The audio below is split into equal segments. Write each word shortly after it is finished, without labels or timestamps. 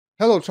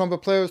Hello, trumpet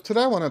players.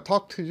 Today I want to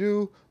talk to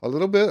you a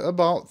little bit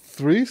about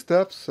 3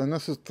 steps, and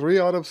this is 3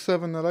 out of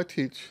 7 that I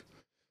teach.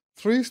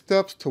 3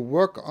 steps to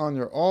work on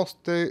your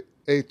all-state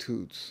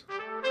etudes.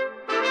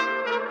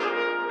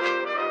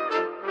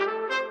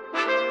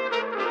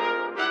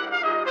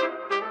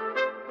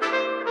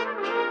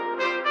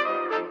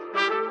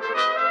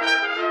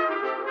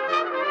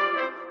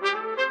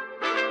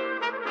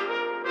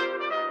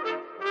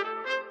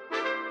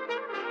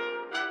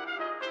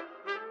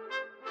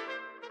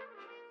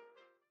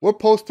 We're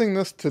posting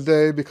this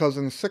today because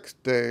in 6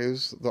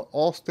 days, the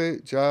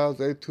All-State Jazz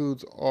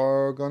Etudes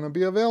are going to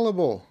be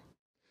available.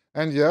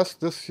 And yes,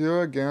 this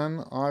year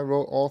again, I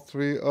wrote all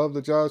 3 of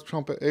the Jazz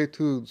Trumpet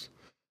Etudes.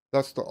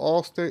 That's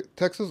the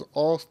Texas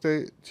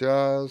All-State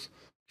Jazz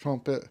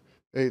Trumpet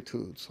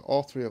Etudes.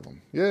 All 3 of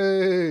them.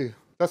 Yay!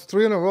 That's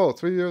 3 in a row,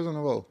 3 years in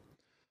a row.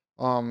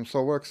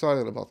 So we're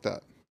excited about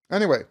that.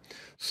 Anyway,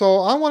 so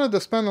I wanted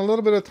to spend a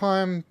little bit of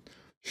time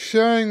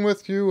sharing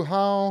with you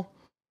how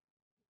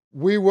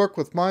we work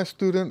with my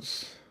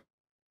students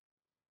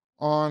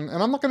on,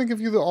 and I'm not going to give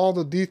you all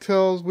the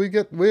details. We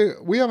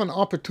have an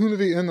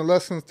opportunity in the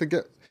lessons to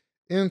get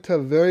into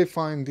very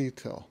fine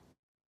detail.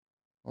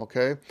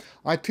 Okay,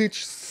 I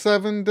teach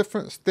 7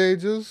 different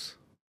stages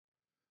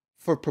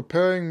for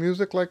preparing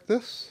music like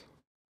this.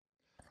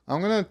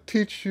 I'm going to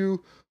teach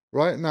you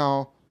right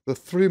now the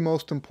 3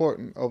 most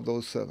important of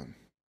those 7.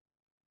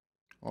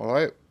 All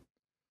right.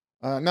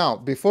 Now,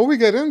 before we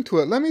get into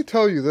it, let me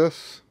tell you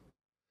this.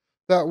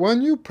 That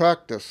when you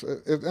practice,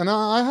 and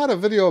I had a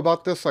video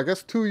about this, I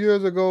guess 2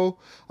 years ago,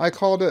 I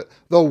called it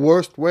the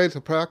worst way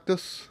to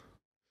practice.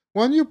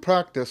 When you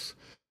practice,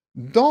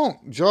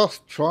 don't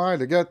just try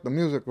to get the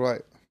music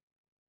right.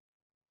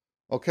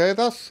 Okay,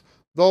 that's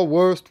the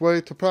worst way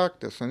to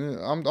practice. And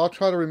I'll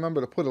try to remember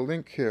to put a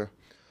link here.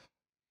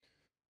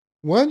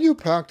 When you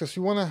practice,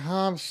 you want to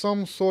have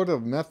some sort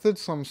of method,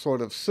 some sort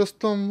of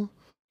system,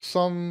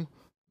 some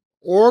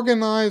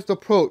organized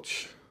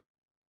approach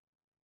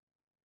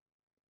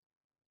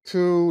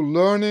to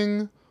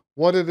learning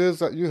what it is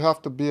that you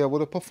have to be able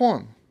to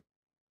perform.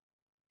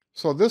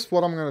 So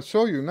what I'm going to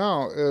show you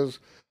now is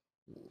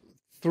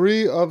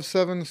 3 of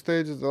 7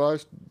 stages that I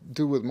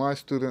do with my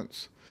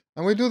students.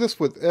 And we do this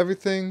with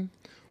everything.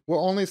 We're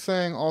only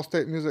saying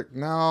all-state music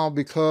now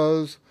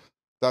because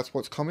that's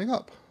what's coming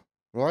up,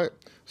 right?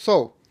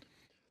 So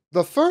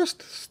the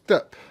first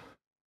step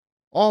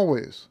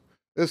always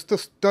is to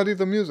study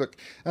the music.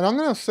 And I'm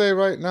going to say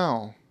right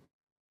now,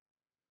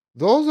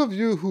 those of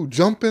you who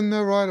jump in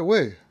there right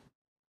away,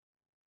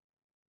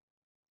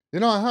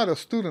 I had a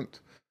student,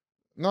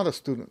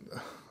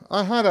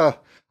 I had a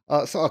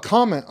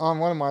comment on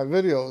one of my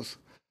videos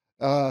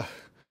a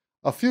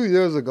few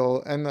years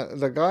ago, and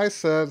the guy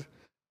said,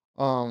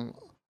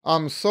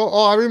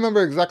 I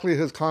remember exactly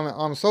his comment,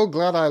 "I'm so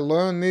glad I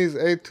learned these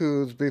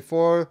etudes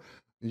before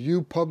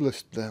you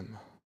published them."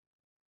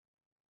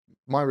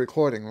 My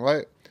recording,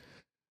 right?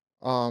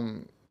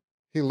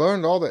 He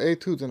learned all the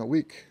etudes in a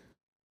week.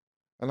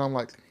 And I'm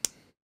like,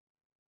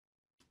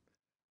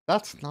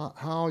 that's not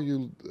how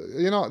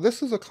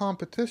this is a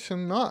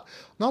competition, not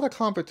a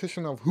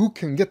competition of who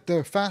can get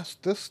there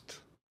fastest.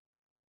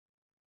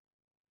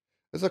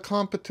 It's a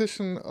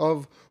competition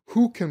of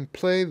who can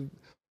play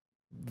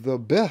the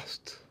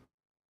best.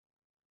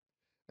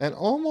 And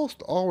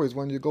almost always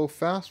when you go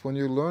fast, when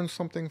you learn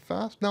something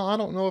fast, now I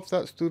don't know if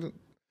that student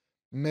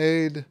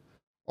made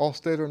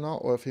All-State or not,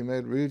 or if he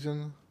made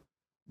region,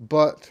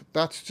 but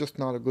that's just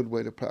not a good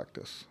way to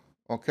practice,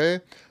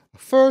 okay?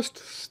 First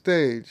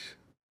stage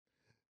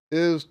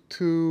is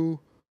to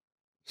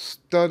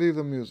study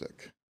the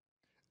music.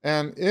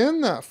 And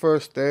in that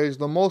first stage,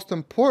 the most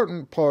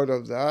important part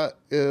of that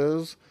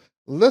is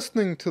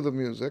listening to the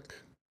music.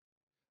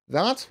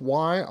 That's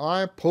why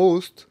I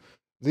post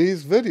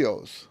these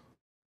videos.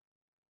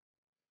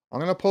 I'm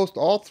going to post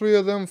all 3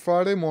 of them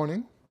Friday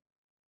morning.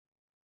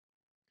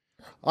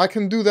 I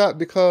can do that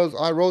because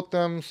I wrote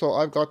them, so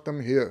I've got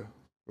them here,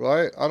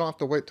 right? I don't have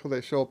to wait till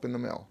they show up in the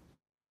mail.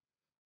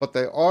 But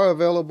they are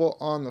available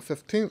on the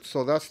 15th,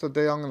 so that's the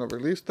day I'm going to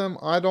release them.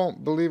 I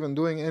don't believe in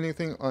doing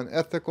anything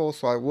unethical,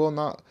 so I will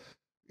not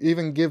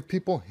even give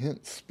people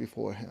hints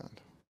beforehand.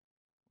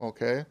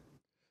 Okay?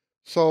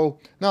 So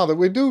now that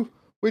we do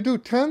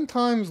 10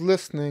 times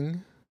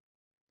listening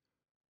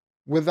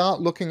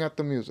without looking at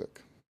the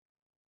music.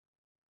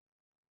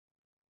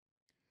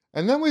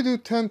 And then we do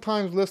 10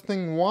 times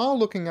listening while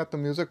looking at the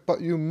music,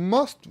 but you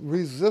must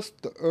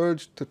resist the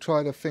urge to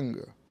try to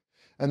finger.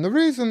 And the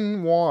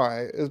reason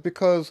why is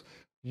because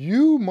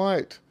you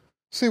might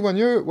see when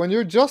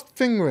you're just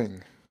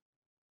fingering,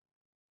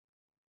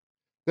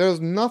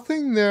 there's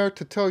nothing there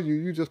to tell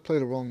you just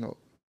played a wrong note.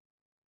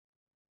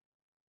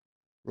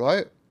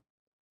 Right?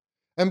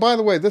 And by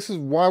the way, this is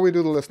why we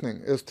do the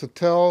listening, is to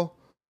tell,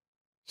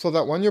 so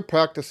that when you're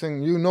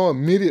practicing, you know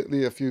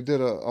immediately if you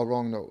did a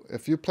wrong note.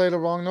 If you played a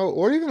wrong note,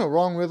 or even a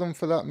wrong rhythm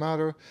for that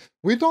matter.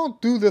 We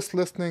don't do this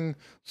listening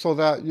so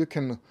that you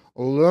can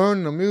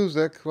learn the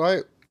music,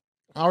 right?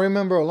 I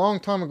remember a long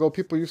time ago,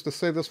 people used to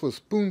say this was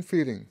spoon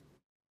feeding.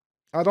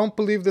 I don't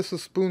believe this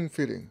is spoon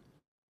feeding.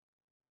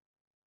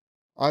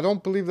 I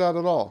don't believe that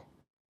at all.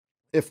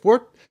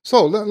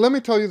 Let me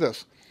tell you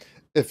this.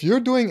 If you're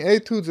doing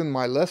etudes in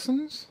my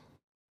lessons,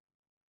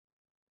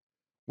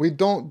 we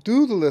don't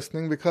do the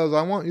listening because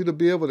I want you to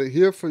be able to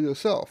hear for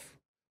yourself.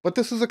 But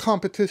this is a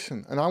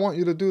competition, and I want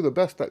you to do the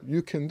best that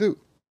you can do.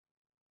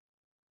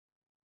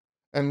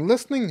 And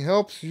listening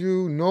helps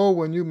you know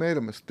when you made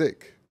a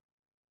mistake.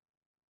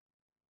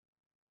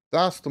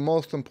 That's the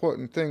most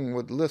important thing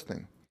with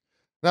listening.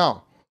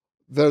 Now,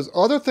 there's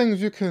other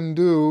things you can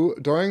do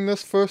during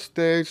this first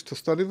stage to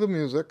study the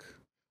music.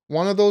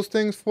 One of those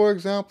things, for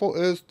example,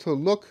 is to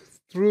look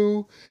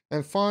through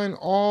and find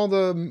all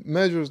the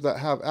measures that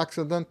have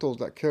accidentals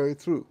that carry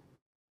through.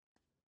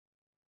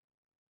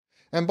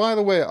 And by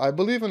the way, I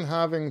believe in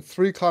having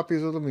 3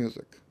 copies of the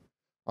music.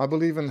 I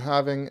believe in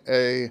having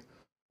a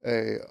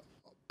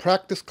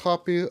practice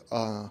copy,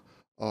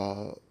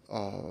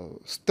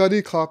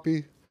 study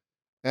copy,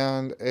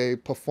 and a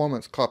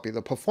performance copy.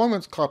 The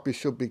performance copy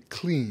should be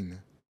clean.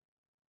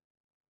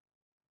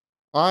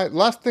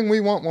 Last thing we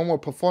want when we're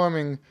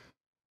performing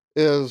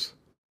is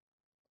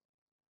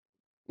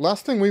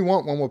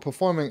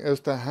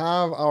to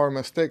have our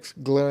mistakes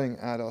glaring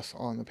at us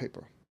on the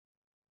paper.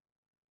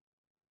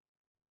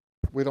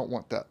 We don't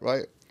want that,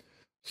 right?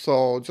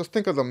 So just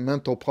think of the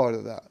mental part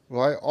of that,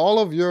 right? All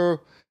of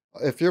your,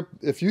 if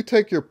you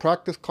take your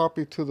practice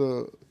copy to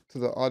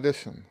the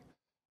audition,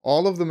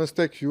 all of the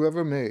mistakes you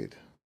ever made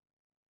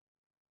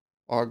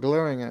are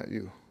glaring at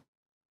you.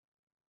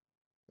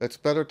 It's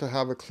better to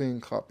have a clean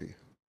copy.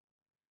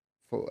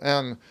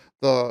 And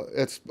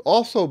it's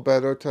also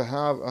better to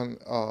have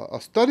a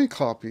study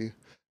copy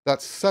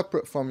that's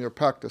separate from your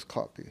practice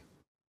copy.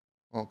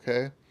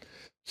 Okay?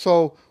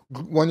 So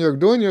when you're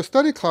doing your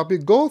study copy,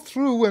 go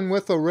through and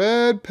with a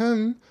red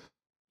pen,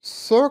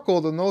 circle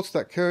the notes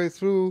that carry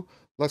through.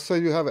 Let's say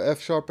you have an F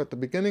sharp at the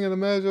beginning of the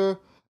measure,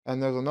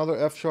 and there's another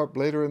F sharp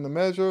later in the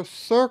measure.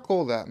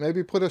 Circle that.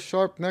 Maybe put a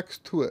sharp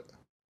next to it,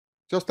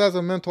 just as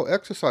a mental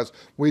exercise.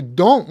 We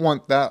don't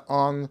want that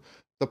on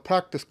the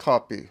practice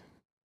copy.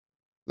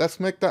 Let's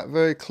make that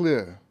very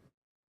clear.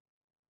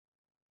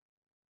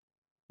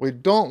 We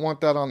don't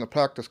want that on the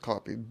practice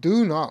copy.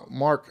 Do not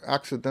mark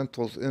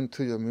accidentals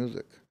into your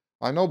music.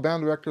 I know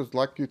band directors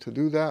like you to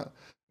do that.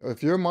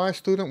 If you're my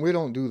student, we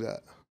don't do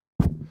that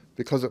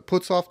because it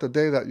puts off the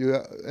day that you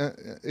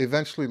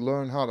eventually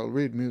learn how to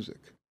read music.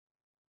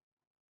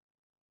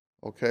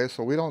 Okay,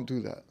 so we don't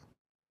do that.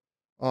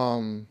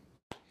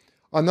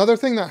 Another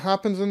thing that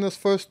happens in this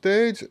first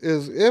stage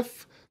is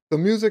if the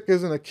music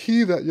is in a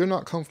key that you're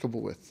not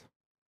comfortable with.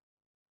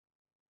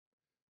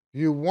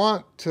 You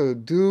want to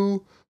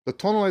do the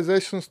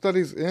tonalization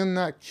studies in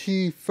that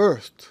key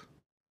first.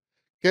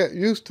 Get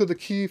used to the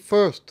key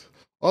first.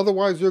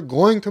 Otherwise, you're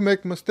going to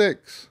make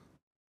mistakes.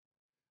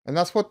 And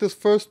that's what this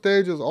first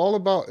stage is all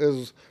about,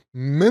 is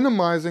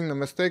minimizing the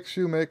mistakes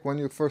you make when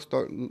you first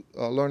start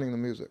learning the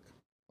music.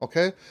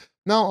 Okay?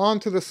 Now on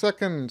to the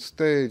second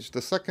stage,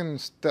 the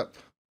second step.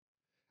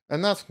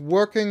 And that's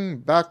working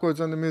backwards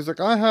in the music.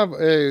 I have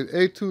an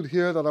etude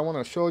here that I want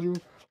to show you.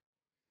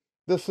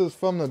 This is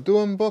from the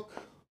Doom book.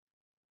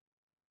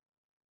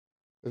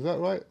 Is that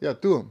right? Yeah,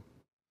 Doom.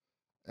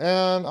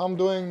 And I'm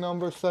doing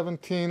number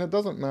 17. It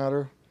doesn't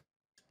matter.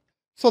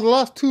 So the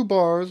last 2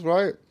 bars,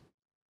 right?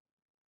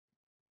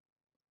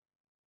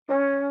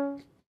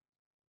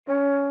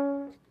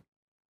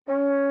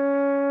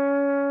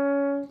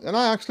 And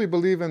I actually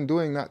believe in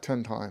doing that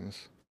 10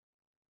 times.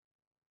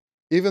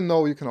 Even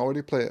though you can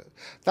already play it.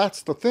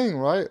 That's the thing,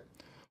 right?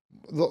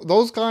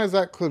 Those guys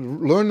that could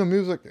learn the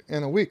music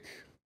in a week,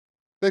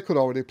 they could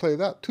already play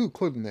that too,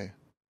 couldn't they?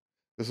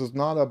 This is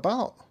not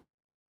about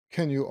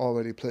can you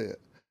already play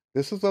it.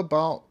 This is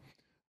about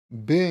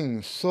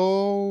being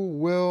so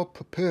well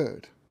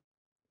prepared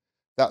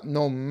that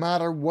no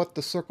matter what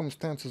the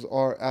circumstances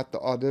are at the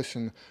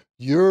audition,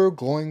 you're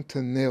going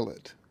to nail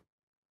it.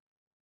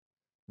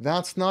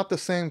 That's not the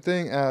same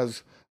thing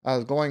as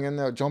going in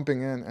there,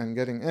 jumping in, and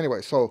getting...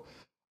 Anyway, so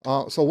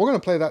we're going to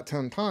play that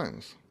 10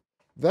 times.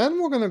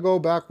 Then we're going to go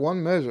back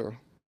 1 measure.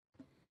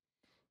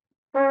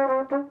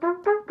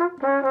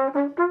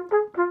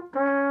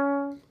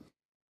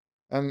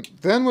 And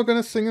then we're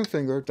going to sing in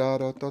finger. Da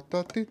da da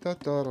da da da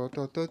da da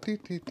da da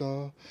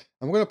da.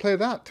 And we're going to play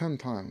that 10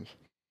 times.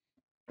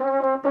 Da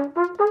da da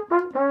da da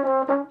da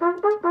da da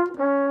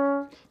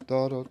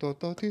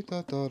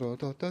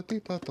da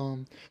da da.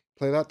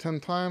 Play that 10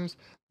 times.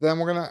 Then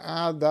we're going to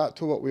add that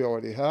to what we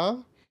already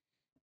have.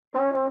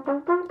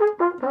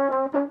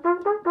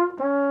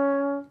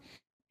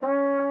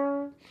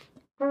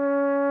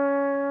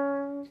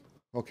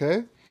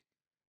 Okay?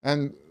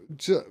 And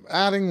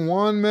adding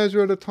 1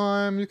 measure at a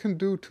time. You can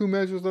do 2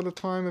 measures at a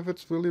time if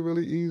it's really,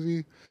 really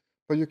easy.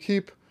 But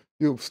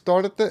you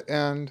start at the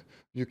end.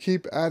 You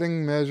keep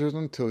adding measures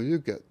until you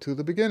get to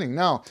the beginning.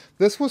 Now,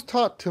 this was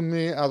taught to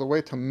me as a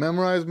way to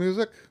memorize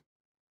music.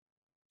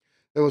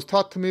 It was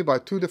taught to me by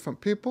 2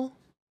 different people.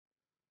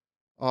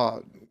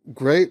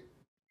 Great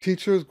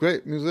teachers,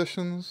 great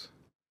musicians.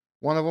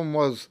 One of them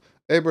was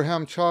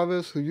Abraham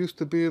Chavez, who used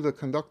to be the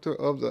conductor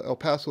of the El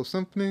Paso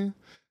Symphony.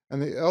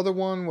 and the other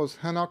one was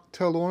Hanak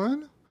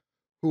Telorin,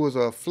 who was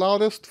a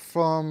flautist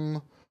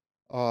from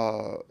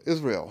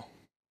Israel.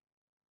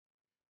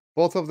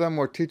 Both of them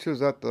were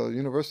teachers at the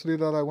university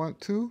that I went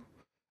to,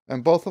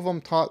 and both of them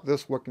taught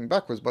this working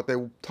backwards, but they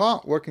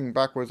taught working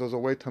backwards as a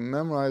way to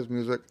memorize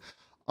music.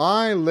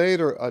 I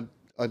later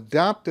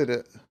adapted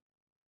it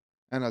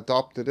and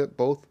adopted it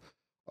both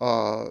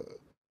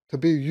to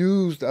be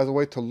used as a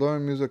way to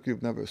learn music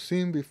you've never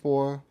seen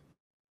before.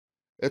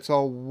 It's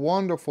a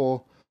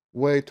wonderful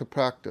way to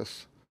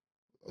practice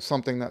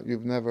something that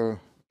you've never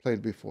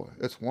played before.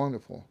 It's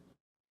wonderful.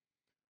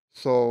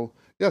 So,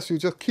 yes, you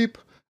just keep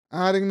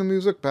adding the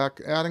music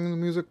back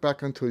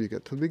until you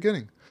get to the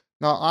beginning.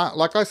 Now,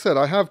 like I said,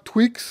 I have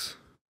tweaks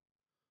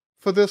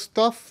for this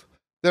stuff.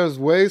 There's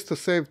ways to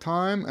save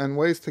time and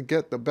ways to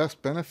get the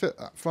best benefit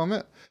from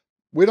it.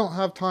 We don't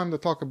have time to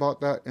talk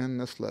about that in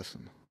this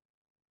lesson,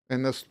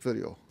 in this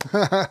video.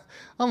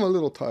 I'm a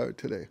little tired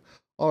today.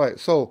 All right,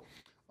 so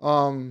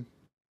the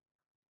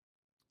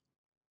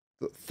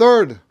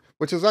third,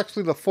 which is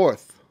actually the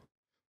fourth.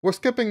 We're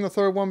skipping the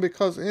third one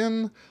because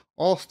in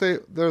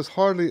All-State, there's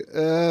hardly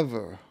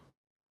ever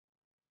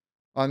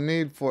a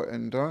need for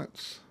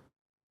endurance.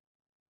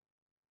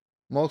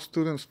 Most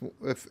students,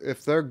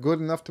 if they're good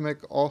enough to make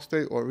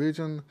All-State or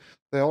region,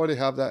 they already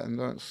have that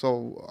endurance.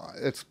 So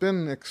it's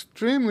been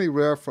extremely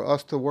rare for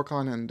us to work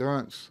on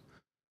endurance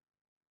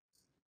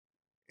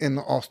in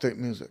the All-State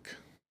music.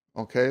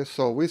 Okay,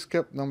 so we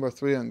skip number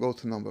 3 and go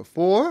to number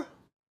 4.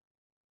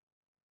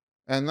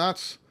 And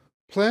that's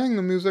playing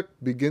the music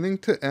beginning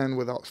to end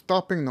without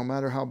stopping, no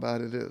matter how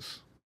bad it is.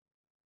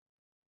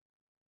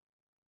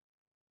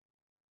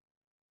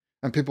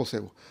 And people say,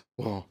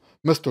 well,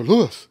 Mr.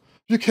 Lewis,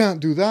 you can't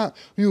do that.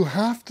 You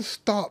have to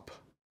stop.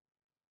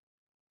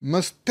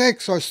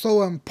 Mistakes are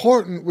so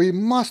important. We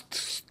must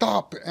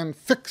stop and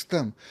fix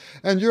them.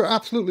 And you're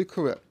absolutely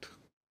correct.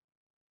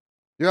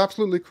 You're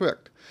absolutely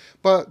correct.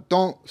 But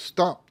don't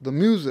stop the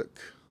music.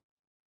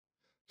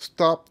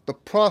 Stop the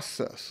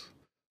process.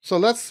 So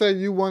let's say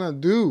you want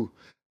to do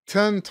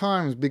 10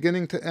 times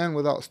beginning to end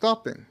without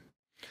stopping.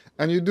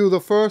 And you do the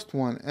first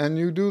one, and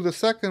you do the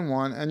second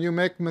one, and you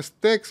make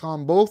mistakes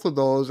on both of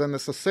those, and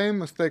it's the same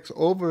mistakes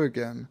over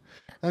again.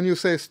 And you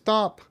say,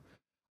 stop,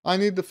 I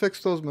need to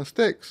fix those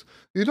mistakes.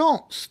 You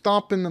don't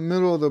stop in the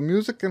middle of the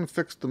music and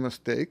fix the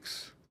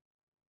mistakes.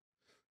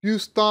 You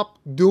stop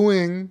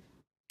doing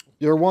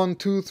your 1,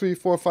 2, 3,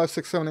 4, 5,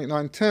 6, 7, 8,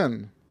 9,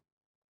 10.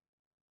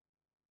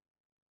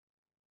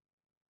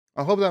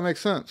 I hope that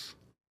makes sense.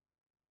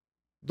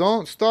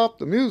 Don't stop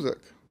the music.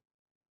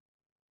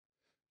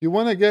 You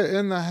want to get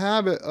in the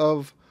habit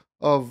of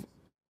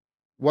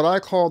what I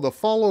call the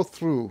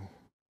follow-through.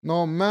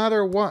 No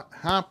matter what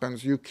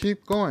happens, you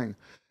keep going.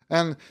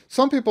 And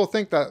some people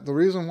think that the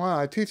reason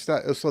why I teach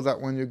that is so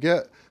that when you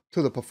get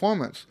to the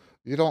performance,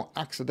 you don't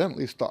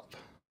accidentally stop.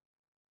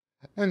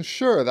 And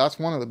sure, that's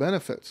one of the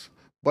benefits,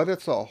 but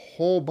it's a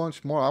whole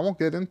bunch more. I won't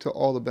get into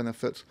all the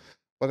benefits,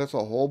 but it's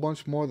a whole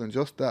bunch more than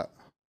just that.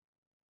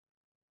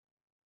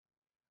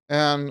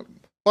 And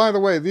by the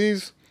way,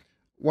 these,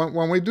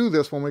 when we do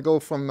this, when we go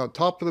from the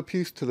top of the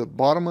piece to the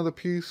bottom of the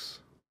piece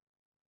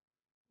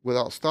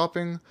without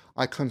stopping,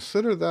 I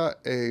consider that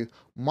a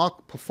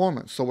mock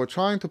performance. So we're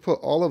trying to put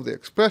all of the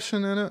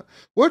expression in it.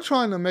 We're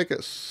trying to make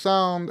it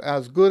sound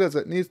as good as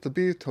it needs to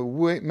be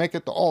to make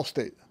it the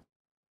All-State.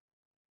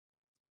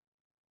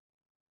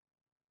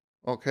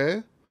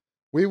 Okay?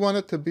 We want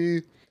it to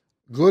be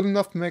good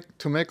enough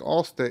to make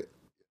All-State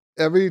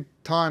every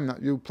time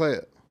that you play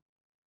it.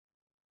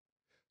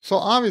 So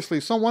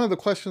obviously, one of the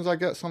questions I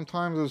get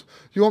sometimes is,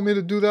 you want me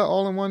to do that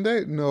all in one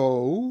day?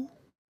 No.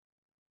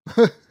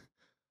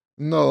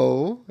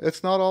 No,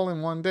 it's not all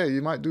in one day.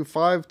 You might do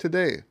 5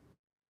 today,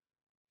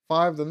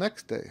 5 the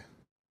next day.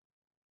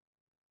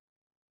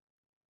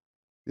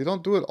 You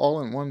don't do it all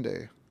in one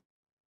day.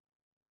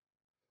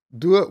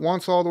 Do it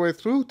once all the way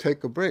through,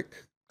 take a break.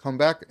 Come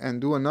back and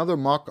do another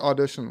mock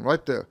audition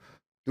right there.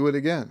 Do it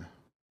again.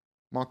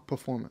 Mock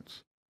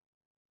performance.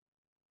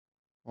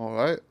 All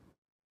right?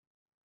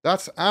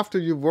 That's after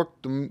you've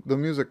worked the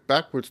music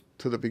backwards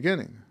to the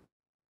beginning.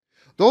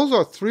 Those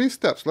are 3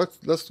 steps.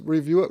 Let's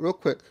review it real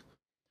quick.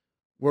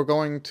 We're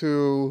going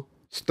to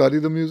study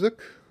the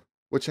music,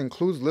 which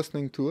includes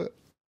listening to it.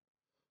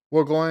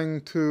 We're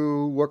going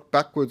to work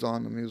backwards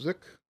on the music.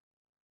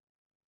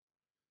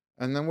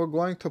 And then we're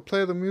going to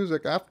play the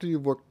music after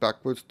you've worked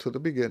backwards to the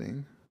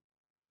beginning.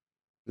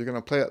 You're going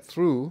to play it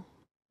through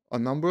a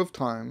number of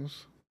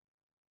times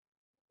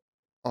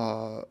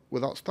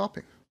without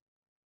stopping.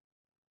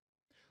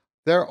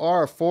 There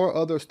are 4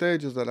 other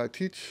stages that I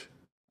teach.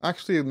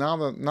 Actually, now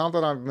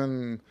that I've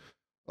been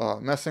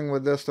messing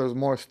with this, there's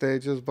more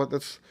stages, but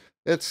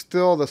it's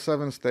still the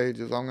 7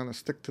 stages. I'm going to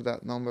stick to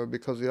that number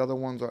because the other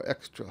ones are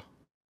extra.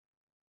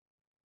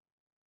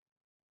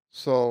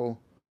 So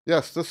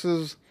yes, this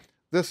is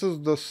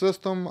the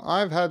system.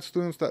 I've had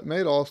students that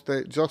made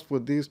All-State just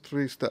with these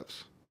 3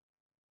 steps.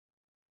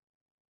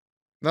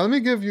 Now let me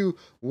give you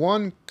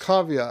one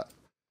caveat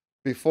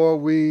before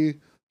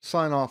we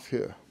sign off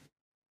here.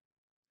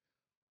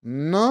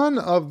 None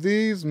of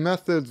these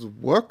methods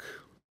work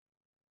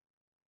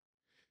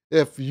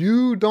if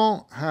you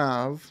don't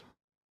have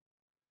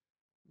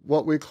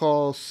what we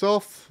call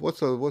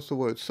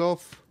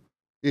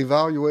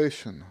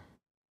self-evaluation.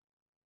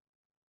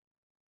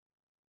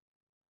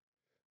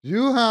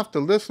 You have to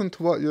listen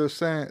to what you're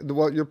saying, to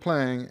what you're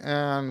playing,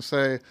 and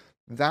say,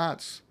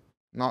 that's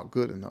not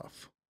good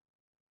enough.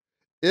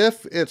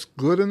 If it's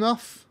good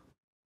enough,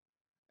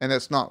 and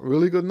it's not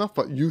really good enough,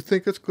 but you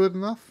think it's good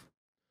enough,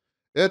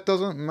 it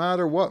doesn't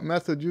matter what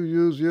method you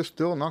use, you're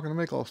still not going to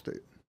make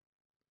All-State.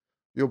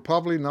 You'll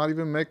probably not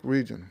even make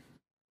region.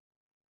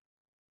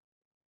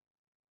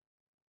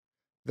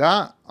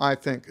 That, I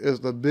think, is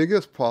the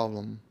biggest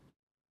problem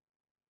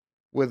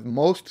with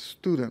most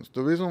students.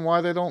 The reason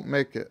why they don't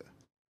make it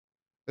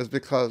is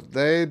because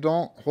they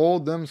don't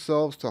hold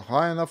themselves to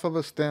high enough of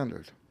a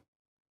standard.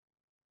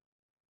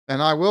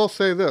 And I will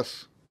say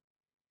this.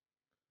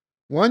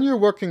 When you're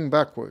working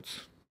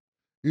backwards,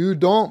 you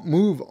don't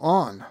move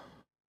on.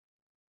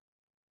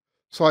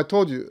 So I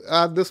told you,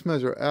 add this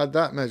measure, add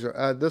that measure,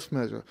 add this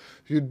measure.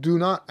 You do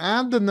not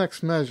add the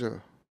next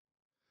measure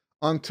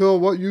until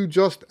what you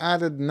just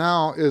added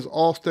now is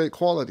All-State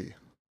quality.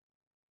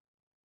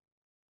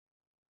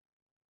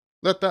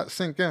 Let that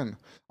sink in.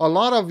 A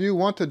lot of you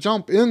want to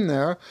jump in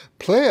there,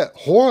 play it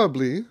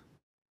horribly,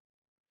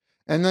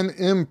 and then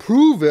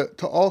improve it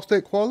to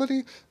All-State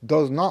quality.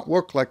 Does not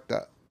work like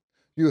that.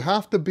 You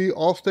have to be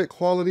All-State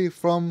quality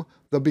from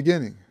the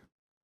beginning.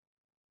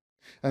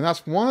 And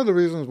that's one of the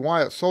reasons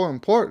why it's so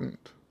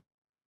important.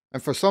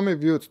 And for some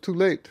of you, it's too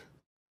late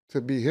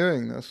to be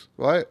hearing this,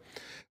 right?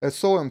 It's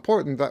so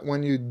important that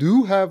when you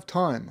do have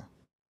time.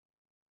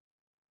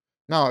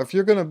 Now, if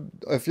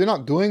you're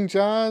not doing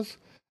jazz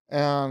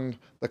and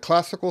the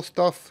classical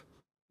stuff,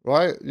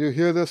 right? You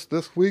hear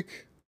this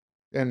week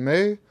in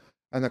May,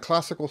 and the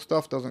classical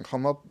stuff doesn't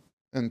come up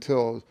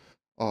until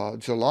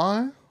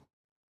July.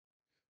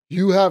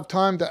 You have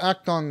time to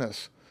act on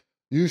this.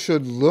 You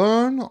should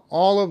learn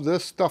all of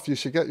this stuff. You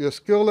should get your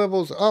skill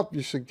levels up.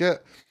 You should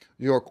get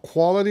your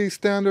quality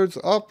standards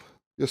up,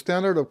 your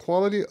standard of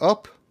quality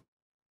up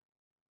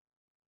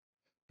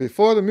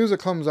before the music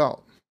comes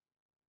out.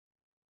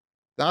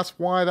 That's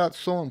why that's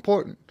so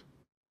important.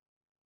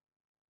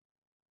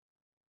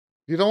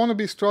 You don't want to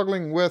be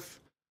struggling with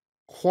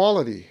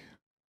quality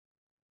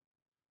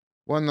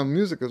when the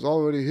music is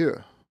already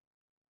here.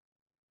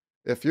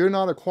 If you're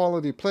not a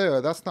quality player,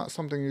 that's not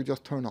something you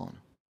just turn on.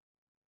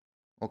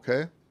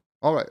 Okay?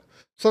 All right.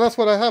 So that's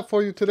what I have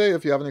for you today.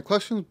 If you have any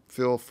questions,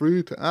 feel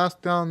free to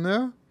ask down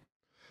there.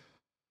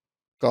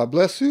 God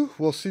bless you.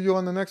 We'll see you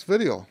on the next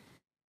video.